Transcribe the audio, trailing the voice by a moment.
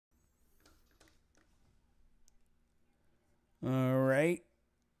All right.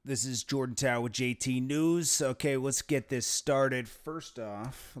 This is Jordan Tower with JT News. Okay, let's get this started. First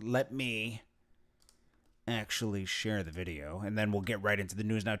off, let me actually share the video, and then we'll get right into the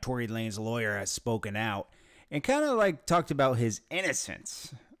news. Now, Tory Lanez lawyer has spoken out and kind of like talked about his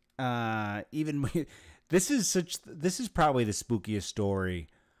innocence. Even this is probably the spookiest story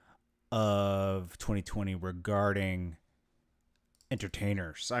of 2020 regarding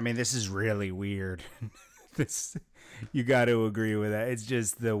entertainers. I mean, this is really weird. This, you got to agree with that. It's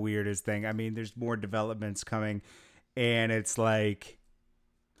just the weirdest thing. I mean, there's more developments coming, and it's like,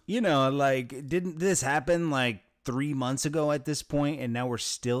 like, didn't this happen like 3 months ago at this point, and now we're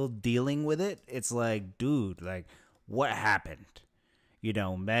still dealing with it? It's like, dude, like, what happened?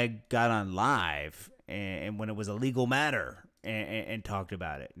 Meg got on live and when it was a legal matter and talked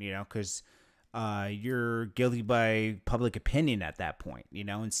about it, because you're guilty by public opinion at that point,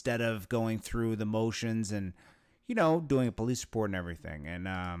 instead of going through the motions and, doing a police report and everything.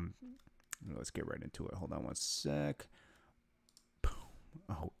 And let's get right into it. Hold on one sec.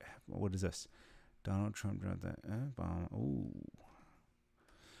 Oh, what is this? Donald Trump dropped that bomb. Ooh.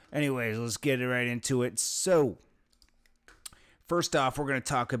 Anyways, let's get right into it. So, first off, we're going to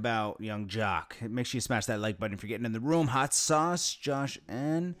talk about Young Jock. Make sure you smash that like button if you're getting in the room. Hot Sauce, Josh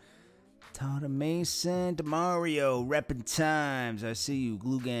N., Todd Mason, DeMario, Reppin' Times. I see you,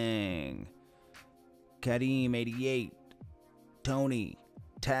 Glue Gang. Kadeem, 88. Tony,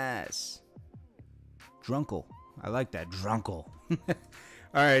 Taz. Drunkle. I like that, Drunkle.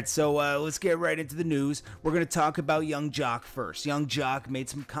 All right, so let's get right into the news. We're going to talk about Young Jock first. Young Jock made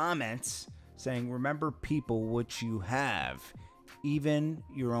some comments saying, remember people what you have. Even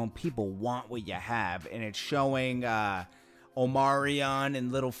your own people want what you have. And it's showing Omarion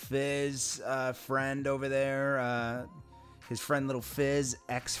and Little Fizz friend over there. His friend Little Fizz,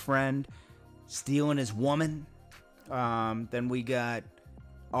 ex-friend, stealing his woman. Then we got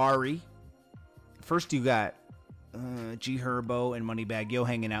Ari. First you got G Herbo and Moneybagg Yo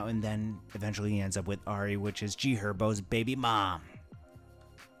hanging out, and then eventually he ends up with Ari, which is G Herbo's baby mom.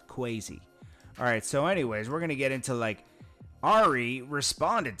 Crazy. Alright, so anyways, we're gonna get into like Ari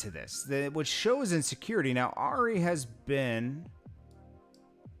responded to this, which shows insecurity. Now, Ari has been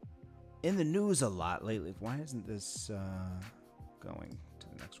in the news a lot lately. Why isn't this going to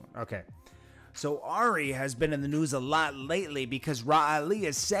the next one? Okay. So Ari has been in the news a lot lately because Ra'ali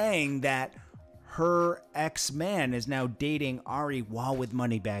is saying that her ex-man is now dating Ari while with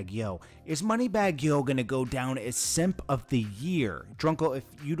Moneybagg Yo. Is Moneybagg Yo going to go down as simp of the year? Drunkle, if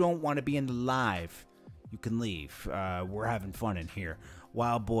you don't want to be in the live, you can leave. We're having fun in here.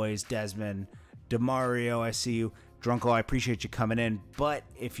 Wild Boys, Desmond, DeMario, I see you. Drunkle, I appreciate you coming in. But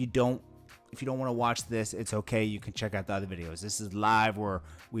if you don't want to watch this, it's okay. You can check out the other videos. This is live where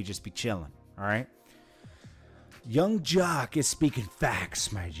we just be chilling. All right. Young Jock is speaking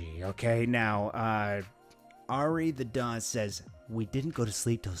facts, my G. Okay. Now, Ari the Don says, we didn't go to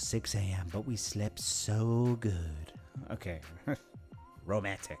sleep till 6 a.m., but we slept so good. Okay.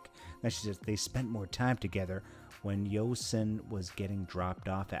 Romantic. Now she says they spent more time together when Yosin was getting dropped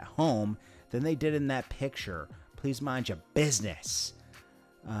off at home than they did in that picture. Please mind your business.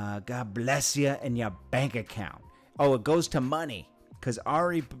 God bless you and your bank account. Oh, it goes to money because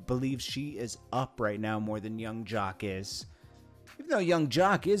Ari believes she is up right now more than Young Jock is. Even though Young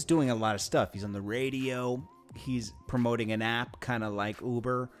Jock is doing a lot of stuff. He's on the radio. He's promoting an app kind of like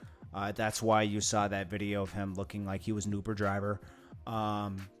Uber. That's why you saw that video of him looking like he was an Uber driver.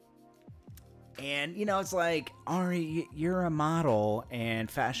 And, it's like, Ari, you're a model,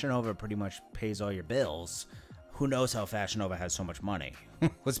 and Fashion Nova pretty much pays all your bills. Who knows how Fashion Nova has so much money?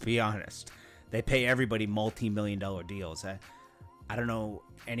 Let's be honest. They pay everybody multi-million-dollar deals. I don't know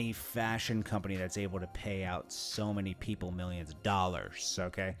any fashion company that's able to pay out so many people millions of dollars,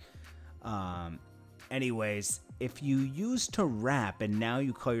 okay? Anyways, if you used to rap and now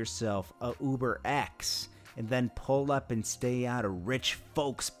you call yourself a Uber X and then pull up and stay out of rich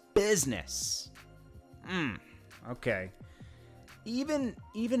folks' business. Okay. Even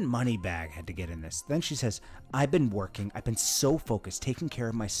Moneybagg had to get in this. Then she says, I've been working. I've been so focused, taking care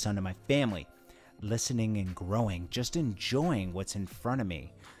of my son and my family, listening and growing, just enjoying what's in front of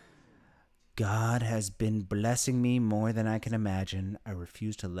me. God has been blessing me more than I can imagine. I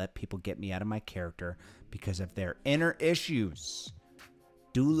refuse to let people get me out of my character because of their inner issues.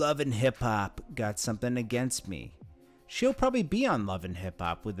 Do Love and Hip Hop got something against me? She'll probably be on Love and Hip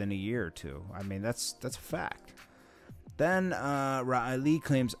Hop within a year or two. I mean, that's a fact. Then Ra'ali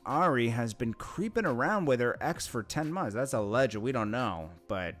claims Ari has been creeping around with her ex for 10 months. That's alleged. We don't know.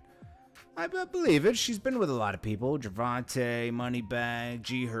 But I believe it. She's been with a lot of people. Javante, Moneybagg,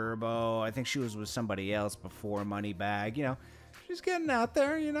 G Herbo. I think she was with somebody else before Moneybagg. You know, she's getting out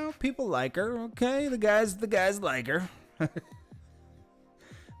there. You know, people like her. Okay, the guys like her.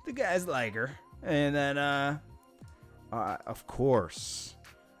 The guys like her. And then, of course,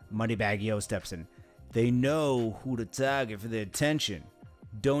 Moneybagg Yo steps in. They know who to target for their attention.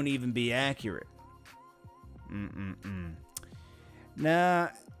 Don't even be accurate. Nah.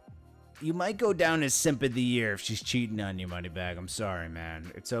 You might go down as simp of the year if she's cheating on you, Moneybagg. I'm sorry,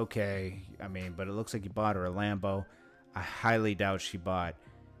 man. It's okay. I mean, but it looks like you bought her a Lambo. I highly doubt she bought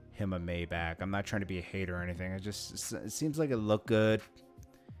him a Maybach. I'm not trying to be a hater or anything. It seems like it looked good.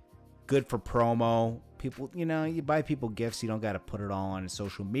 Good for promo. People, you know, you buy people gifts. You don't got to put it all on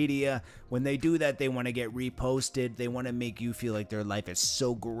social media. When they do that, they want to get reposted. They want to make you feel like their life is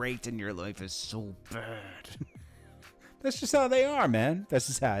so great and your life is so bad. That's just how they are, man. That's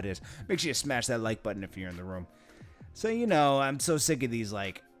just how it is. Make sure you smash that like button if you're in the room. So, you know, I'm so sick of these,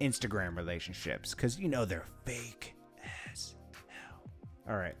 like, Instagram relationships. Because, you know, they're fake as hell.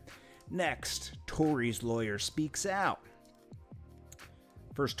 All right. Next, Tory's lawyer speaks out.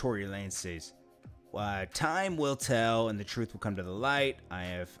 First, Tory Lanez says, time will tell and the truth will come to the light. I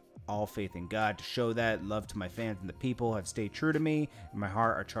have all faith in God to show that. Love to my fans and the people have stayed true to me. In my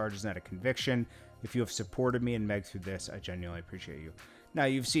heart are charges, not a conviction. If you have supported me and Meg through this, I genuinely appreciate you. Now,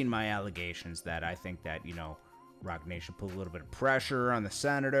 you've seen my allegations that I think that, you know, Rock Nation put a little bit of pressure on the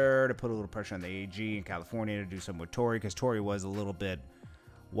senator, to put a little pressure on the AG in California to do something with Tory, because Tory was a little bit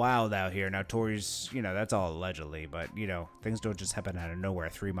wild out here. Now, Tory's, you know, that's all allegedly, but, you know, things don't just happen out of nowhere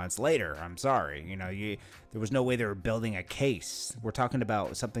 3 months later. I'm sorry. You know, there was no way they were building a case. We're talking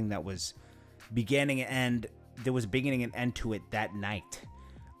about something that was beginning and end. There was a beginning and end to it that night.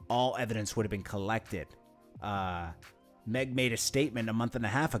 All evidence would have been collected. Meg made a statement a month and a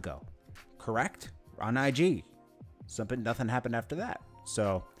half ago, correct? On IG. Nothing happened after that.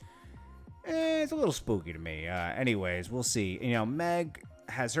 So, it's a little spooky to me. Anyways, we'll see. You know, Meg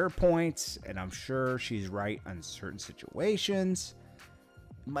has her points, and I'm sure she's right on certain situations.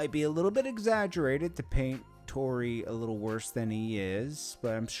 Might be a little bit exaggerated to paint Tory a little worse than he is,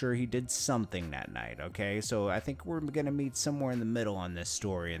 but I'm sure he did something that night, okay? So I think we're going to meet somewhere in the middle on this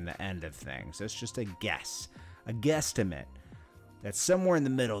story in the end of things. That's just a guess, a guesstimate. That somewhere in the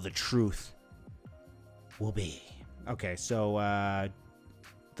middle the truth will be. Okay, so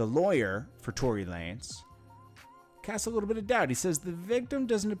the lawyer for Tory Lanez casts a little bit of doubt. He says the victim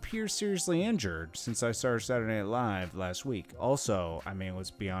doesn't appear seriously injured since I started Saturday Night Live last week. Also, I mean, let's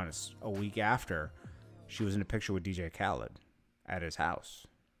be honest, a week after, she was in a picture with DJ Khaled at his house,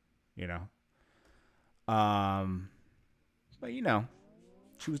 you know? But, you know,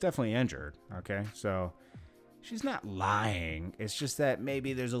 she was definitely injured, okay? So she's not lying. It's just that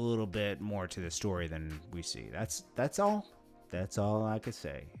maybe there's a little bit more to the story than we see. That's all. That's all I could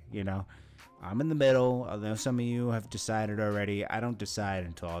say, you know? I'm in the middle. I know some of you have decided already. I don't decide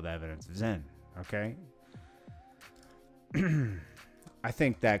until all the evidence is in, okay? I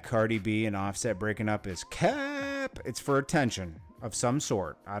think that Cardi B and Offset breaking up is cap. It's for attention of some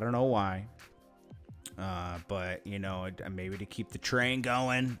sort. I don't know why. But, you know, maybe to keep the train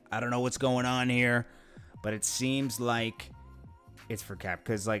going. I don't know what's going on here. But it seems like it's for cap.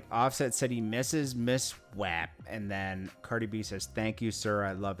 Because, like, Offset said he misses Miss WAP. And then Cardi B says, thank you, sir.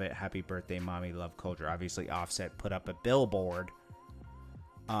 I love it. Happy birthday, mommy. Love culture. Obviously, Offset put up a billboard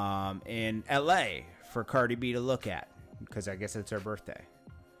in L.A. for Cardi B to look at. Because I guess it's her birthday.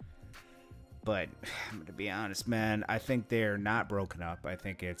 But to be honest, man, I think they're not broken up. I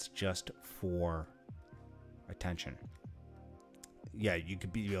think it's just for attention. Yeah, you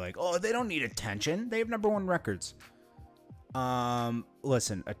could be like, oh, they don't need attention. They have #1 records.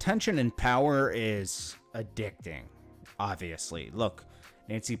 Listen, attention and power is addicting, obviously. Look,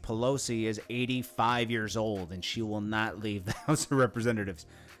 Nancy Pelosi is 85 years old, and she will not leave the House of Representatives.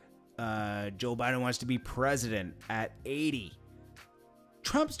 Joe Biden wants to be president at 80.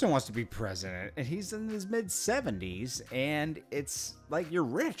 Trump still wants to be president, and he's in his mid-70s, and it's like, you're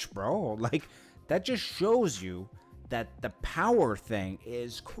rich, bro. Like, that just shows you that the power thing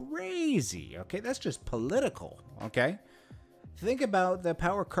is crazy, okay? That's just political, okay? Think about the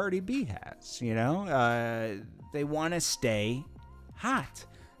power Cardi B has, you know? They want to stay hot.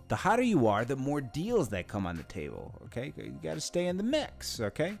 The hotter you are, the more deals that come on the table, okay? You got to stay in the mix,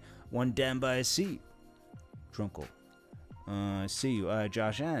 okay? One down by a seat. Drunkle. I see you.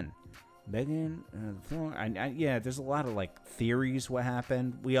 Josh N. Megan. Yeah, there's a lot of, like, theories what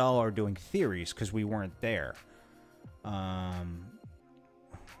happened. We all are doing theories because we weren't there. Okay,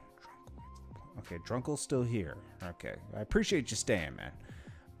 Drunkle's still here. Okay. I appreciate you staying, man.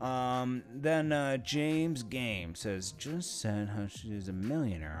 Then James Game says, just said how she is a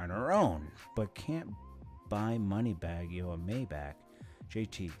millionaire on her own, but can't buy Moneybagg, yo, a Maybach.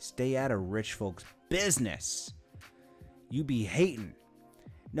 JT, stay out of rich folks' business. You be hating.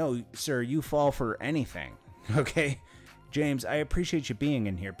 No, sir, you fall for anything. Okay? James, I appreciate you being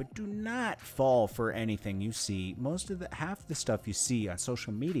in here, but do not fall for anything you see. Half the stuff you see on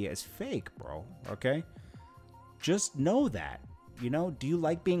social media is fake, bro. Okay? Just know that. You know, do you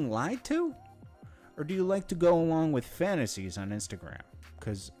like being lied to? Or do you like to go along with fantasies on Instagram?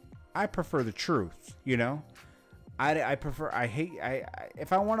 Because I prefer the truth, you know?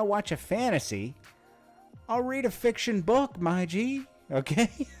 If I want to watch a fantasy, I'll read a fiction book, my G. Okay?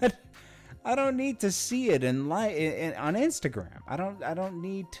 I don't need to see it on Instagram. I don't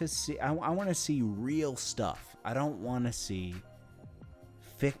need to see. I want to see real stuff. I don't want to see,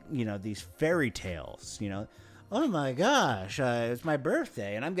 these fairy tales. Oh my gosh, it's my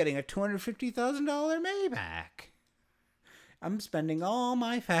birthday and I'm getting a $250,000 Maybach. I'm spending all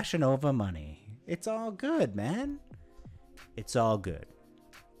my Fashion Nova money. It's all good, man. It's all good.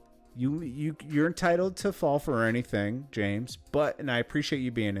 You're entitled to fall for anything, James. And I appreciate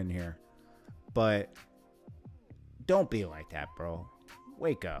you being in here. But don't be like that, bro.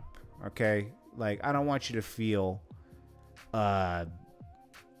 Wake up, okay? Like, I don't want you to feel, like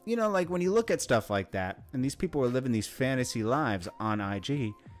when you look at stuff like that, and these people are living these fantasy lives on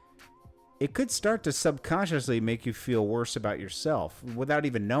IG, it could start to subconsciously make you feel worse about yourself without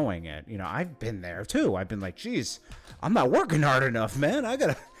even knowing it. I've been there too. I've been like, geez, I'm not working hard enough, man.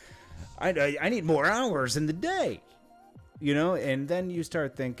 I need more hours in the day, and then you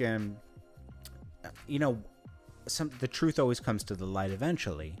start thinking, the truth always comes to the light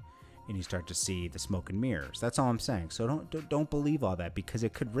eventually, and you start to see the smoke and mirrors. That's all I'm saying. So don't believe all that, because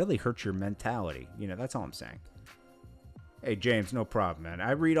it could really hurt your mentality. That's all I'm saying. Hey, James, no problem, man.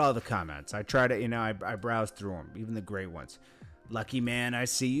 I read all the comments. I try to, I browse through them, even the great ones. Lucky man, I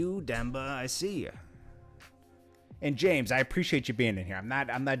see you. Demba, I see you. And James, I appreciate you being in here.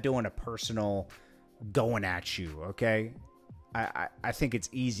 I'm not doing a personal going at you, okay? I think it's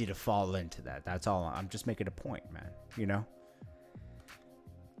easy to fall into that. That's all. I'm just making a point, man.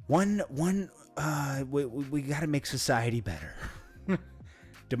 We got to make society better.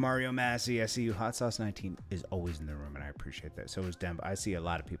 Demario Massey, I see you. Hot Sauce 19 is always in the room, and I appreciate that. So is Demba. I see a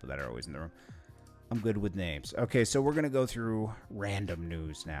lot of people that are always in the room. I'm good with names. Okay, so we're going to go through random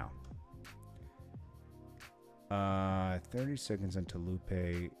news now. 30 seconds into Lupe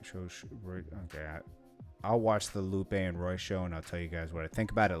show. Okay, I'll watch the Lupe and Roy show, and I'll tell you guys what I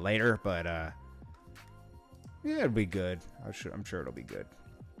think about it later. But yeah, it'll be good. I'm sure it'll be good.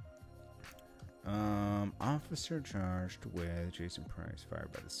 Officer charged with Jason Price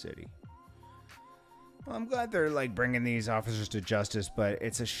fired by the city. Well, I'm glad they're bringing these officers to justice, but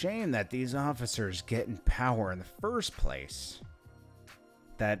it's a shame that these officers get in power in the first place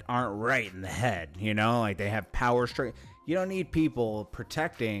that aren't right in the head. They have power straight. You don't need people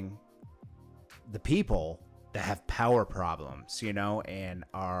protecting the people that have power problems, and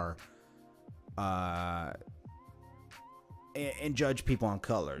are and judge people on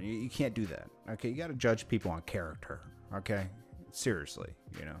color. You can't do that. Okay, you got to judge people on character. Okay, seriously,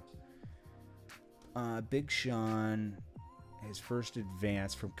 Big Sean, his first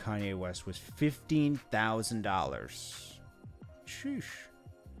advance from Kanye West was $15,000. Sheesh.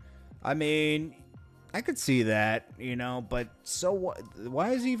 I mean, I could see that, but so what?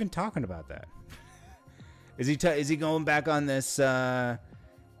 Why is he even talking about that? Is he going back on this?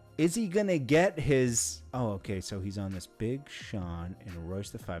 Is he gonna get his? Oh, okay. So he's on this Big Sean and Royce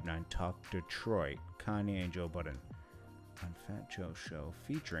the 5'9" Talk Detroit, Kanye and Joe Budden on Fat Joe show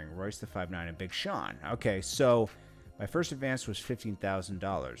featuring Royce the 5'9" and Big Sean. Okay, so my first advance was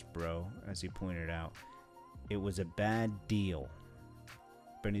 $15,000, bro. As he pointed out, it was a bad deal.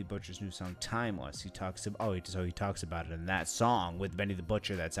 Benny the Butcher's new song "Timeless." He talks about he talks about it in that song with Benny the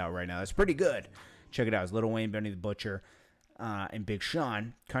Butcher that's out right now. That's pretty good. Check it out. It's Lil Wayne, Benny the Butcher, and Big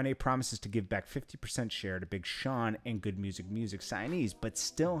Sean. Kanye promises to give back 50% share to Big Sean and Good Music signees, but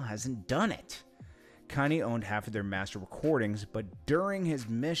still hasn't done it. Kanye owned half of their master recordings, but during his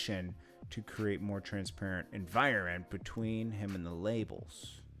mission to create more transparent environment between him and the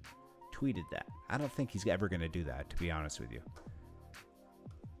labels, tweeted that. I don't think he's ever going to do that, to be honest with you.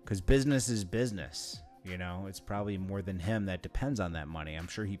 Because business is business. It's probably more than him that depends on that money. I'm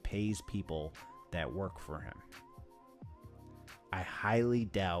sure he pays people that work for him. I highly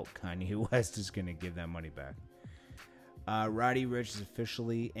doubt Kanye West is going to give that money back. Roddy Ricch is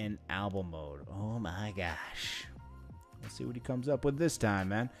officially in album mode. Oh my gosh. Let's see what he comes up with this time,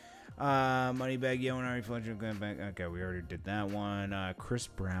 man. Moneybagg, yo, and Ari Fletcher going back. Okay, we already did that one. Chris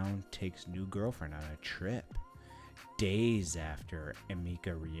Brown takes new girlfriend on a trip days after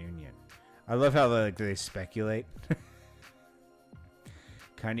Emika reunion. I love how they speculate.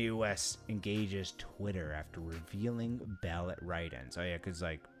 Kanye West engages Twitter after revealing ballot write-ins. Oh yeah, because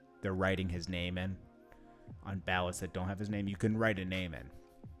like they're writing his name in on ballots that don't have his name. You can write a name in.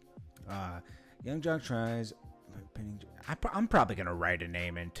 Young Jock tries. I'm probably gonna write a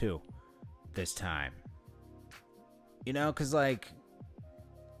name in too this time. You know, because like,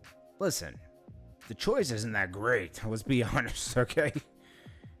 listen, the choice isn't that great. Let's be honest, okay?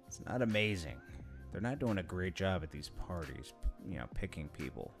 It's not amazing. They're not doing a great job at these parties, you know, picking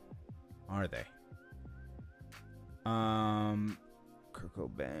people, are they? Kurt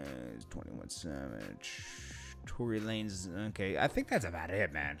Cobain's 21 Savage, Tory Lanez. Okay, I think that's about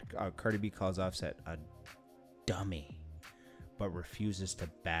it, man. Cardi B calls Offset a dummy, but refuses to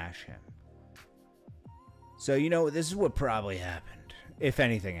bash him. So, you know, this is what probably happened. If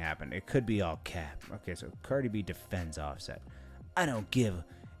anything happened, it could be all cap. Okay, so Cardi B defends Offset. I don't give.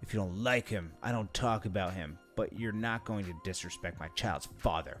 If you don't like him, I don't talk about him. But you're not going to disrespect my child's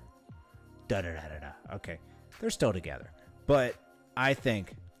father. Da-da-da-da-da. Okay, they're still together. But I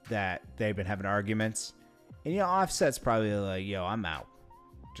think that they've been having arguments. And, you know, Offset's probably like, yo, I'm out.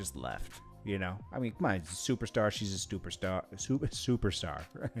 Just left, you know? I mean, come on, he's a superstar. She's a superstar. Superstar.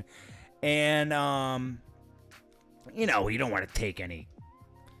 And, you know, you don't want to take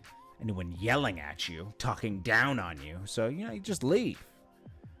anyone yelling at you, talking down on you. So, you know, you just leave.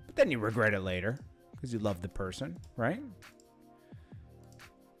 But then you regret it later because you love the person, right?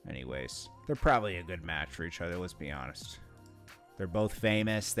 Anyways, they're probably a good match for each other, let's be honest. They're both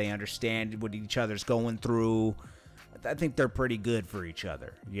famous. They understand what each other's going through. I think they're pretty good for each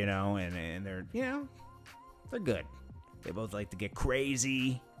other, you know, and they're, you know, they're good. They both like to get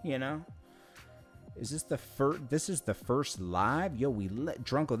crazy, you know. Is this the first? This is the first live? Yo,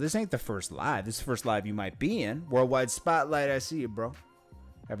 Drunko, this ain't the first live. This is the first live you might be in. Worldwide Spotlight, I see you, bro.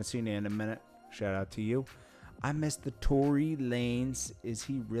 Haven't seen you in a minute. Shout out to you. I missed the Tory Lanez. Is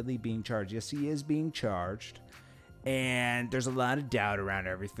he really being charged? Yes, he is being charged. And there's a lot of doubt around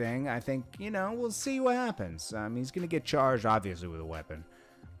everything. I think, you know, we'll see what happens. He's going to get charged, obviously, with a weapon.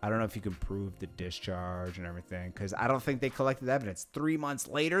 I don't know if you can prove the discharge and everything, because I don't think they collected evidence. 3 months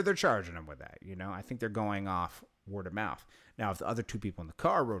later, they're charging him with that. You know, I think they're going off word of mouth. Now, if the other two people in the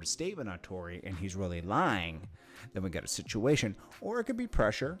car wrote a statement on Tory and he's really lying, then we got a situation. Or it could be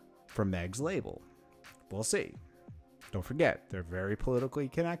pressure from Meg's label. We'll see. Don't forget, they're very politically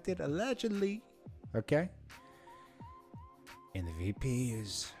connected, allegedly. Okay? And the VP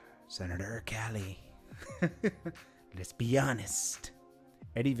is Senator Kelly. Let's be honest.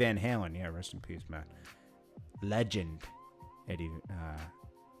 Eddie Van Halen, yeah, rest in peace, man. Legend, Eddie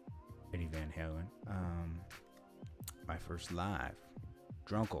Van Halen. My first live,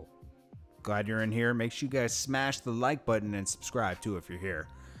 Drunko. Glad you're in here. Make sure you guys smash the like button and subscribe too if you're here,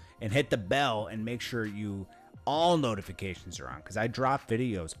 and hit the bell and make sure all notifications are on because I drop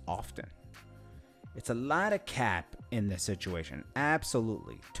videos often. It's a lot of cap in this situation.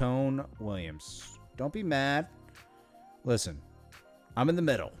 Absolutely. Tone Williams. Don't be mad. Listen. I'm in the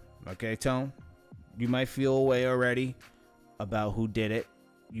middle, okay, Tone? You might feel a way already about who did it.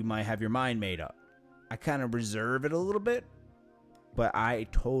 You might have your mind made up. I kind of reserve it a little bit, but I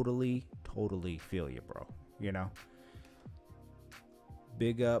totally feel you, bro. You know?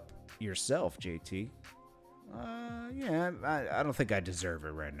 Big up yourself, JT. Yeah, I don't think I deserve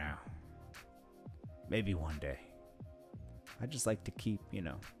it right now. Maybe one day. I just like to keep, you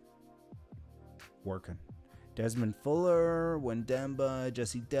know, working. Desmond Fuller, Wendemba,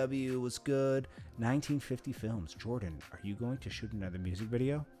 Jesse W. was good. 1950 Films. Jordan, are you going to shoot another music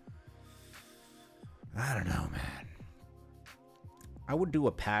video? I don't know, man. I would do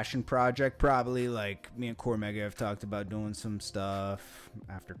a passion project, probably. Like, me and Cormega have talked about doing some stuff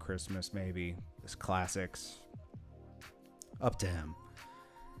after Christmas, maybe. It's classics. Up to him.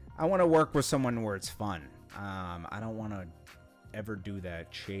 I want to work with someone where it's fun. I don't want to ever do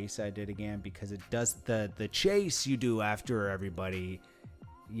that chase I did again because it does the chase you do after everybody,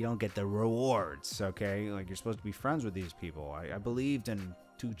 you don't get the rewards. Okay, like you're supposed to be friends with these people. I believed in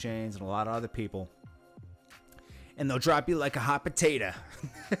 2 Chainz and a lot of other people, and they'll drop you like a hot potato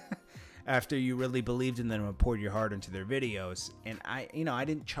after you really believed in them and poured your heart into their videos. And I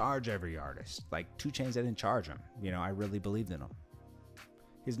didn't charge every artist. Like 2 Chainz, I didn't charge him. You know, I really believed in him.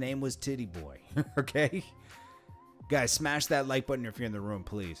 His name was Titty Boy. Okay. Guys, smash that like button if you're in the room,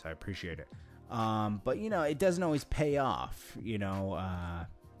 please. I appreciate it. But, you know, it doesn't always pay off. I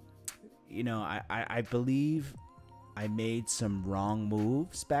believe I made some wrong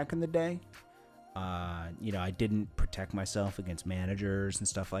moves back in the day. You know, I didn't protect myself against managers and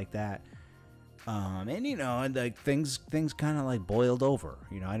stuff like that. And you know, and like things kind of like boiled over.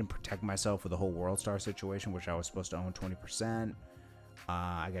 You know, I didn't protect myself with the whole WorldStar situation, which I was supposed to own 20%.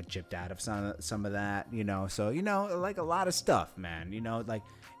 I got gypped out of some of that, you know. So, you know, like a lot of stuff, man, you know, like,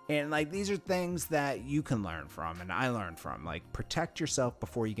 and like these are things that you can learn from and I learned from. Like, protect yourself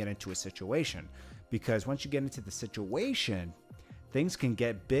before you get into a situation, because once you get into the situation, things can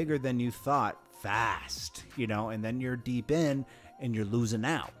get bigger than you thought fast, you know, and then you're deep in and you're losing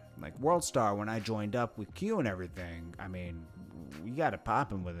out. Like WorldStar, when I joined up with Q and everything, I mean, we got it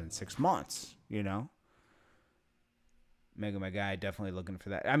popping within 6 months, you know. Mega, my guy, definitely looking for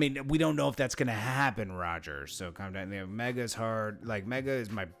that. I mean, we don't know if that's gonna happen, Roger. So calm down. You know, Mega's hard. Like, Mega is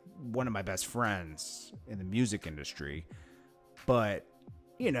one of my best friends in the music industry, but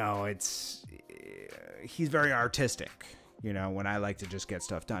you know, he's very artistic. You know, when I like to just get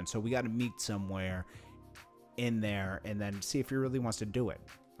stuff done. So we got to meet somewhere in there and then see if he really wants to do it.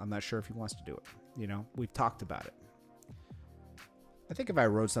 I'm not sure if he wants to do it. You know, we've talked about it. I think if I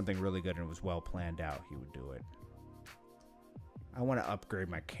wrote something really good and it was well planned out, he would do it. I want to upgrade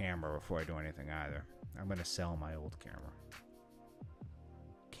my camera before I do anything either. I'm going to sell my old camera.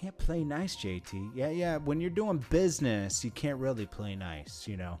 Can't play nice, JT. Yeah. When you're doing business, you can't really play nice,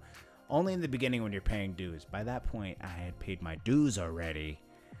 you know. Only in the beginning when you're paying dues. By that point, I had paid my dues already.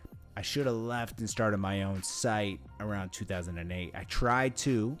 I should have left and started my own site around 2008. I tried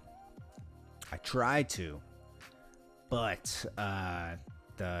to. But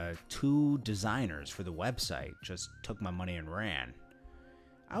the two designers for the website just took my money and ran.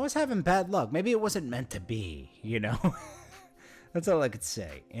 I was having bad luck. Maybe it wasn't meant to be, you know? That's all I could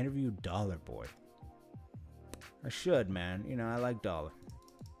say. Interview Dollar Boy. I should, man. You know, I like Dollar.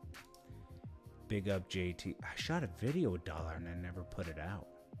 Big up JT. I shot a video with Dollar and I never put it out.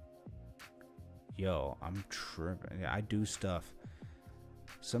 Yo, I'm tripping. I do stuff.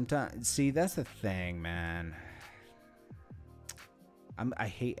 Sometimes, see, that's the thing, man. I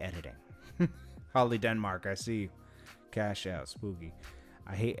hate editing. Holly Denmark, I see you. Cash out, spooky.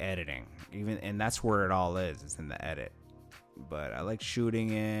 I hate editing. And that's where it all is. It's in the edit. But I like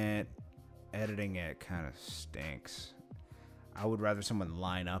shooting it. Editing it kind of stinks. I would rather someone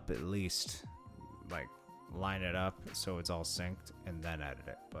line up at least. Like, line it up so it's all synced and then edit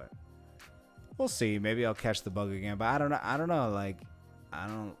it. But we'll see. Maybe I'll catch the bug again. But I don't know. Like, I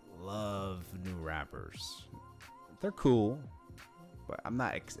don't love new rappers. They're cool. But I'm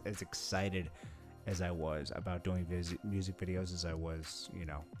not as excited as I was about doing music videos as I was, you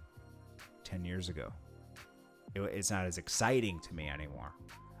know, 10 years ago. It's not as exciting to me anymore.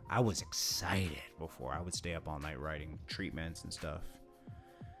 I was excited before. I would stay up all night writing treatments and stuff.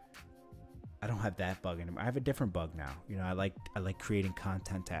 I don't have that bug anymore. I have a different bug now. You know, I like creating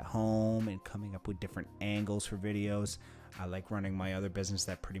content at home and coming up with different angles for videos. I like running my other business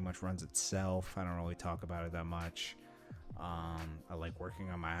that pretty much runs itself. I don't really talk about it that much. I like working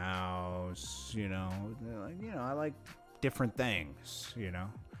on my house, you know, I like different things, you know.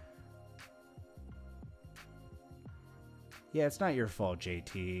 Yeah, it's not your fault,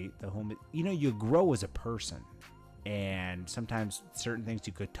 JT. You know, you grow as a person, and sometimes certain things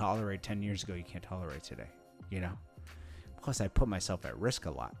you could tolerate 10 years ago, you can't tolerate today, you know. Plus, I put myself at risk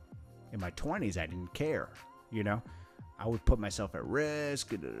a lot. In my 20s, I didn't care, you know. I would put myself at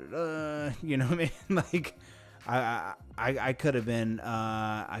risk, you know what I mean? Like, I could have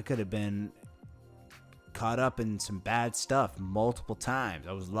been caught up in some bad stuff multiple times.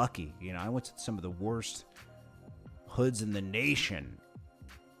 I was lucky, you know. I went to some of the worst hoods in the nation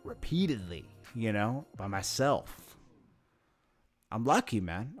repeatedly, you know, by myself. I'm lucky,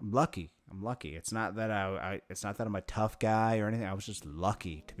 man. I'm lucky. It's not that it's not that I'm a tough guy or anything. I was just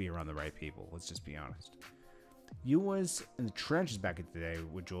lucky to be around the right people. Let's just be honest. You was in the trenches back in the day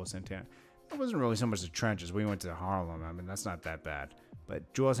with Jules Santana. It wasn't really so much the trenches. We went to Harlem. I mean, that's not that bad.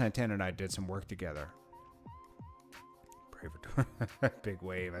 But Jules Santana and I did some work together. Pray for Big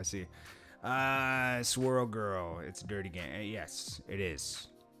Wave, I see. Swirl Girl. It's a dirty game. Yes, it is.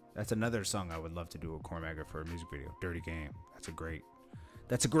 That's another song I would love to do with Cormega for a music video. Dirty Game.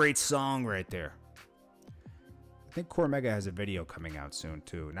 That's a great song right there. I think Cormega has a video coming out soon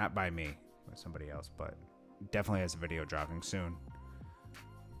too. Not by me, by somebody else, but definitely has a video dropping soon.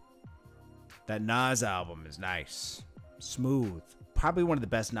 That Nas album is nice. Smooth. Probably one of the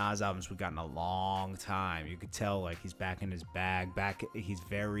best Nas albums we've got in a long time. You could tell like he's back in his bag. He's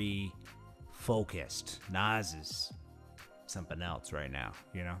very focused. Nas is something else right now,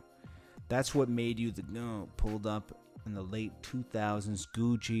 you know. That's what made you pulled up in the late 2000s.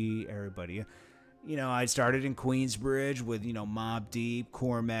 Gucci, everybody. You know, I started in Queensbridge with, you know, Mobb Deep,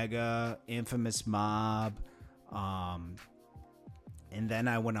 Cormega, Infamous Mob. And then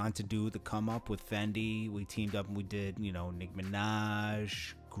I went on to do the Come Up with Fendi. We teamed up and we did, you know, Nicki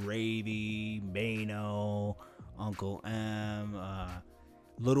Minaj, Gravy, Mano, Uncle M,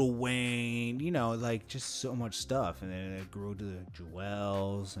 Lil Wayne, you know, like just so much stuff. And then it grew to the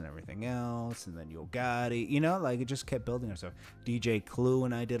Jewels and everything else. And then Yo Gotti, you know, like it just kept building ourselves. DJ Clue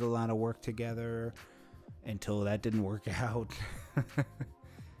and I did a lot of work together until that didn't work out.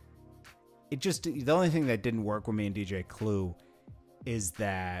 The only thing that didn't work with me and DJ Clue is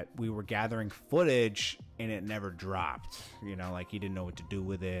that we were gathering footage and it never dropped. You know, like he didn't know what to do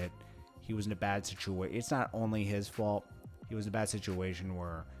with it. He was in a bad situation. It's not only his fault. He was in a bad situation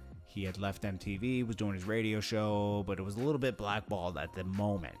where he had left MTV, was doing his radio show, but it was a little bit blackballed at the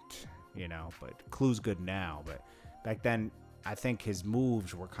moment, you know. But Clue's good now. But back then, I think his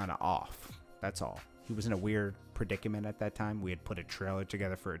moves were kind of off. That's all. He was in a weird predicament at that time. We had put a trailer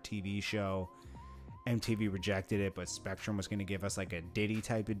together for a TV show. MTV rejected it, but Spectrum was going to give us like a Diddy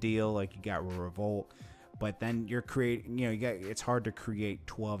type of deal, like you got Revolt. But then you're creating, you know, it's hard to create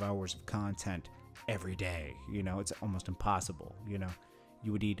 12 hours of content every day. You know, it's almost impossible. You know,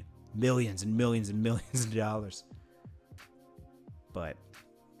 you would need millions and millions and millions of dollars. But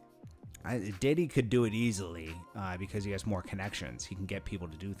Diddy could do it easily because he has more connections. He can get people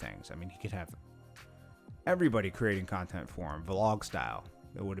to do things. I mean, he could have everybody creating content for him, vlog style.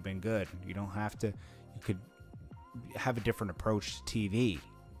 It would have been good. You don't have to. You could have a different approach to TV,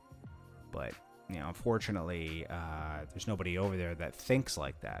 but you know, unfortunately, there's nobody over there that thinks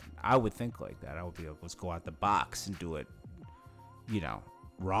like that. I would think like that. I would be like, let's go out the box and do it, you know,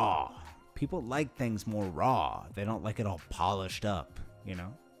 raw. People like things more raw. They don't like it all polished up, you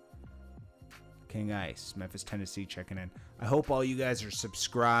know. King Ice, Memphis, Tennessee, checking in. I hope all you guys are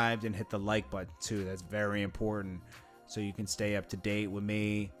subscribed and hit the like button too. That's very important. So you can stay up to date with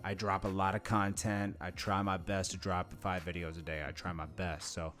me. I drop a lot of content. I try my best to drop 5 videos a day. I try my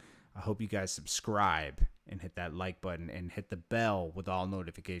best. So I hope you guys subscribe and hit that like button and hit the bell with all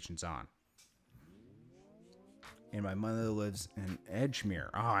notifications on. And my mother lives in Edgemere.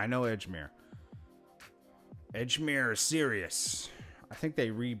 Oh, I know Edgemere. Edgemere is serious. I think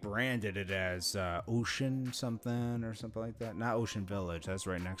they rebranded it as Ocean something or something like that. Not Ocean Village. That's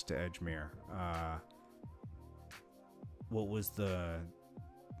right next to Edgemere. What was the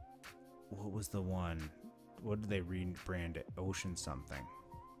one? What did they rebrand it? Ocean something.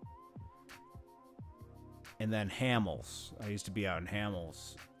 And then Hamels. I used to be out in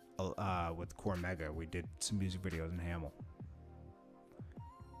Hamels with Cormega. We did some music videos in Hamel.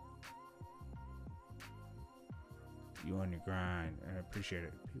 You on your grind. I appreciate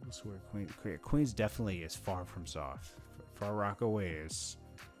it. People swear Queens definitely is far from soft. Far Rockaway is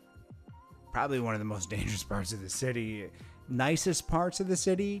probably one of the most dangerous parts of the city. Nicest parts of the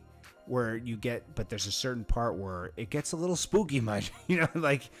city where you get, but there's a certain part where it gets a little spooky much. You know,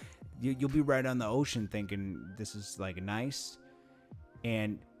 like you'll be right on the ocean thinking this is like nice.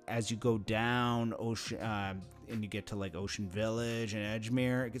 And as you go down Ocean, and you get to like Ocean Village and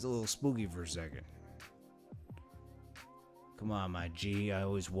Edgemere, it gets a little spooky for a second. Come on, my G. I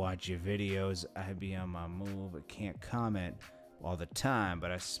always watch your videos. I be on my move. I can't comment all the time, but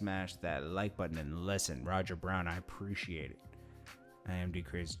I smash that like button and listen. Roger Brown, I appreciate it. I am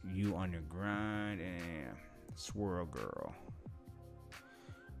decreased. You on your grind and swirl girl.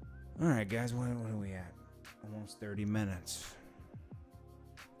 All right, guys. What are we at? Almost 30 minutes.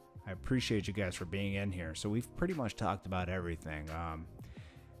 I appreciate you guys for being in here. So we've pretty much talked about everything.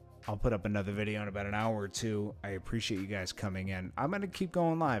 I'll put up another video in about an hour or two. I appreciate you guys coming in. I'm gonna keep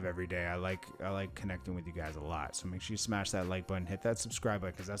going live every day. I like connecting with you guys a lot. So make sure you smash that like button, hit that subscribe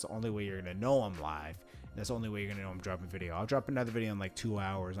button, because that's the only way you're gonna know I'm live. That's the only way you're gonna know I'm dropping a video. I'll drop another video in like 2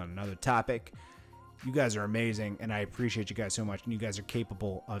 hours on another topic. You guys are amazing, and I appreciate you guys so much. And you guys are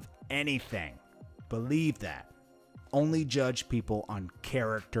capable of anything. Believe that. Only judge people on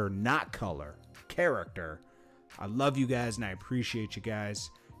character, not color. Character. I love you guys, and I appreciate you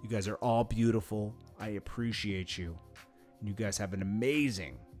guys. You guys are all beautiful. I appreciate you. And you guys have an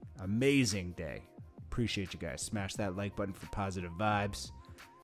amazing, amazing day. Appreciate you guys. Smash that like button for positive vibes.